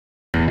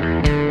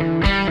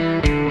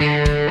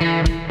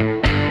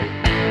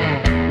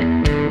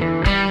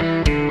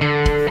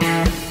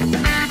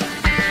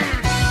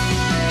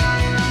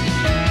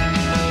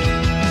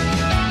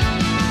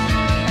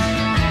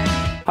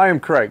Hi, I'm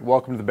Craig.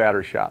 Welcome to the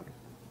battery shop.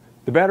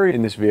 The battery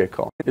in this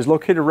vehicle is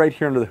located right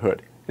here under the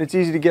hood, and it's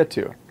easy to get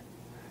to.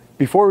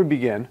 Before we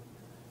begin,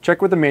 check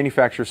with the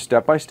manufacturer's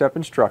step-by-step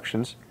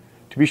instructions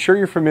to be sure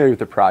you're familiar with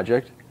the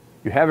project,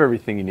 you have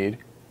everything you need,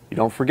 you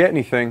don't forget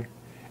anything,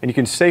 and you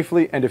can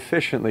safely and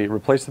efficiently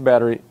replace the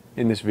battery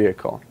in this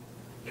vehicle.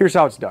 Here's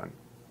how it's done.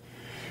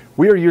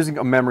 We are using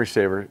a memory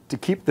saver to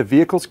keep the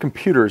vehicle's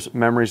computer's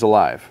memories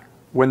alive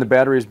when the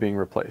battery is being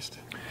replaced.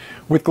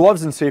 With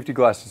gloves and safety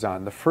glasses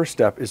on, the first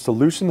step is to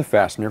loosen the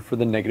fastener for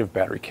the negative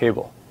battery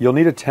cable. You'll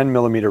need a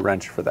 10mm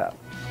wrench for that.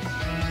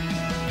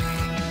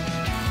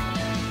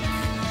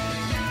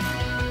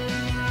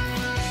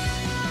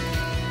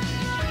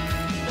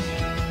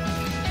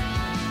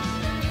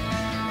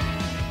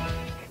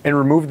 And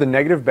remove the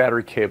negative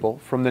battery cable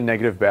from the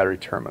negative battery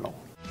terminal.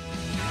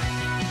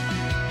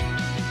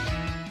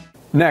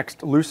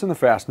 Next, loosen the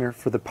fastener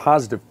for the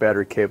positive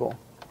battery cable.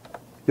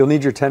 You'll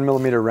need your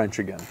 10mm wrench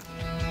again.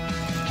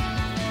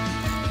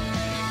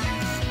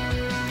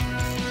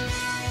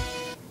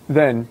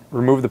 Then,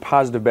 remove the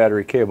positive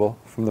battery cable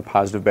from the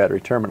positive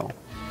battery terminal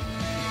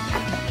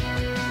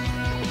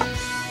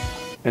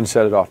and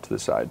set it off to the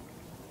side.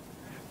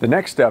 The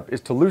next step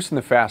is to loosen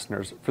the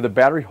fasteners for the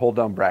battery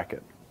hold-down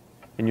bracket,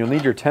 and you'll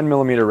need your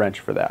 10mm wrench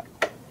for that.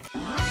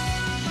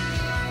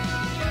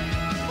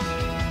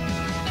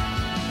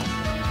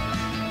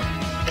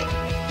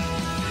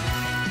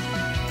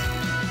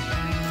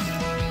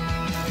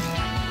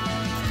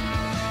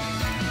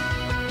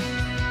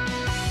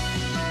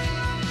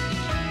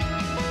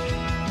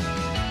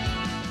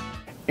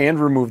 And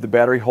remove the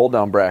battery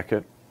hold-down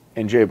bracket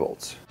and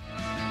J-bolts.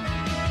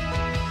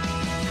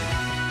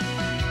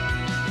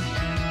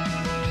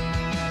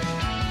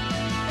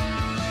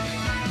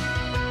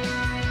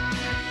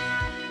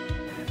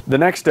 The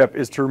next step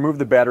is to remove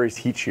the battery's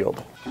heat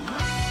shield.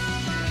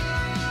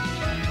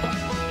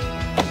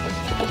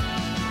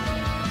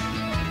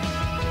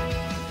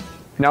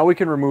 Now we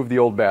can remove the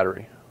old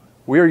battery.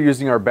 We are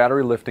using our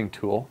battery lifting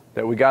tool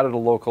that we got at a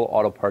local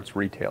auto parts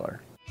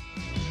retailer.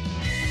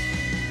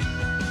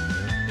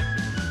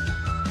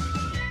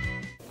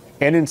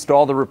 And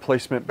install the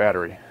replacement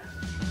battery.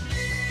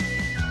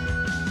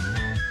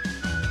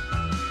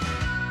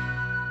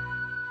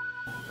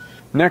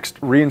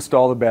 Next,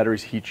 reinstall the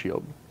battery's heat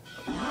shield.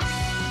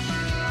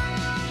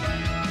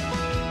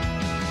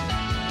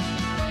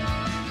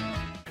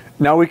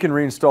 Now we can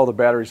reinstall the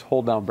battery's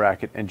hold-down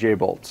bracket and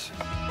J-bolts.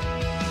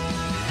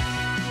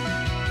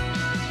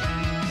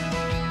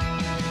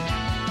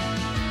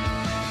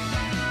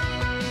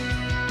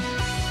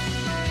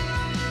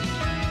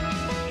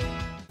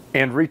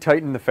 And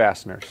retighten the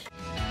fasteners.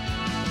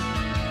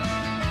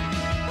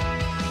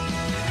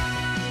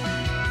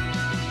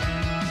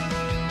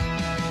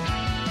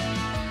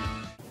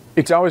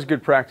 It's always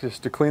good practice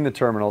to clean the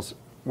terminals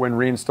when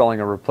reinstalling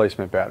a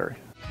replacement battery.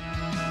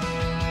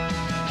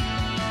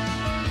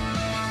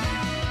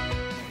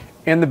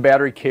 And the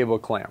battery cable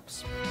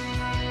clamps.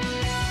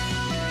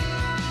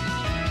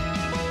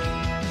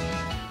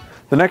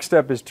 The next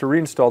step is to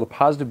reinstall the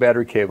positive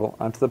battery cable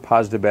onto the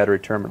positive battery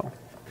terminal.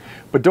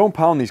 But don't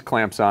pound these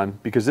clamps on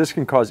because this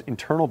can cause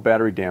internal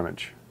battery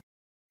damage.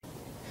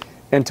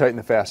 And tighten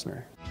the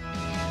fastener.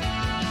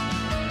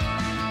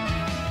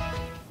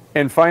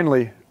 And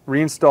finally,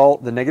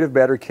 reinstall the negative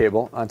battery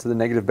cable onto the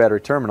negative battery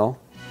terminal.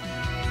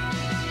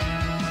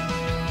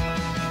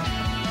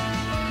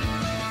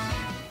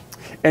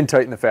 And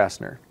tighten the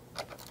fastener.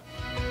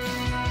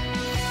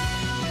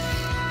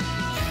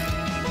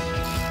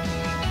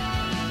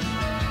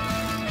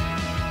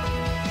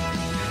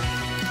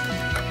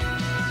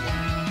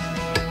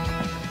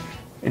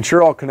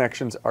 Ensure all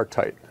connections are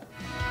tight.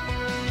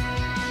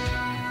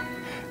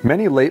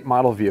 Many late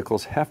model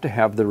vehicles have to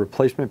have the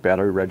replacement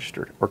battery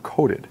registered or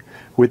coded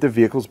with the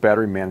vehicle's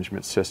battery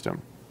management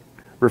system.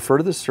 Refer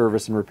to the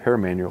service and repair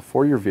manual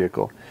for your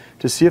vehicle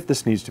to see if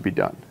this needs to be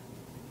done.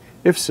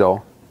 If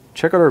so,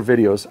 check out our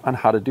videos on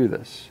how to do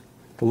this.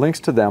 The links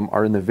to them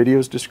are in the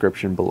video's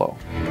description below.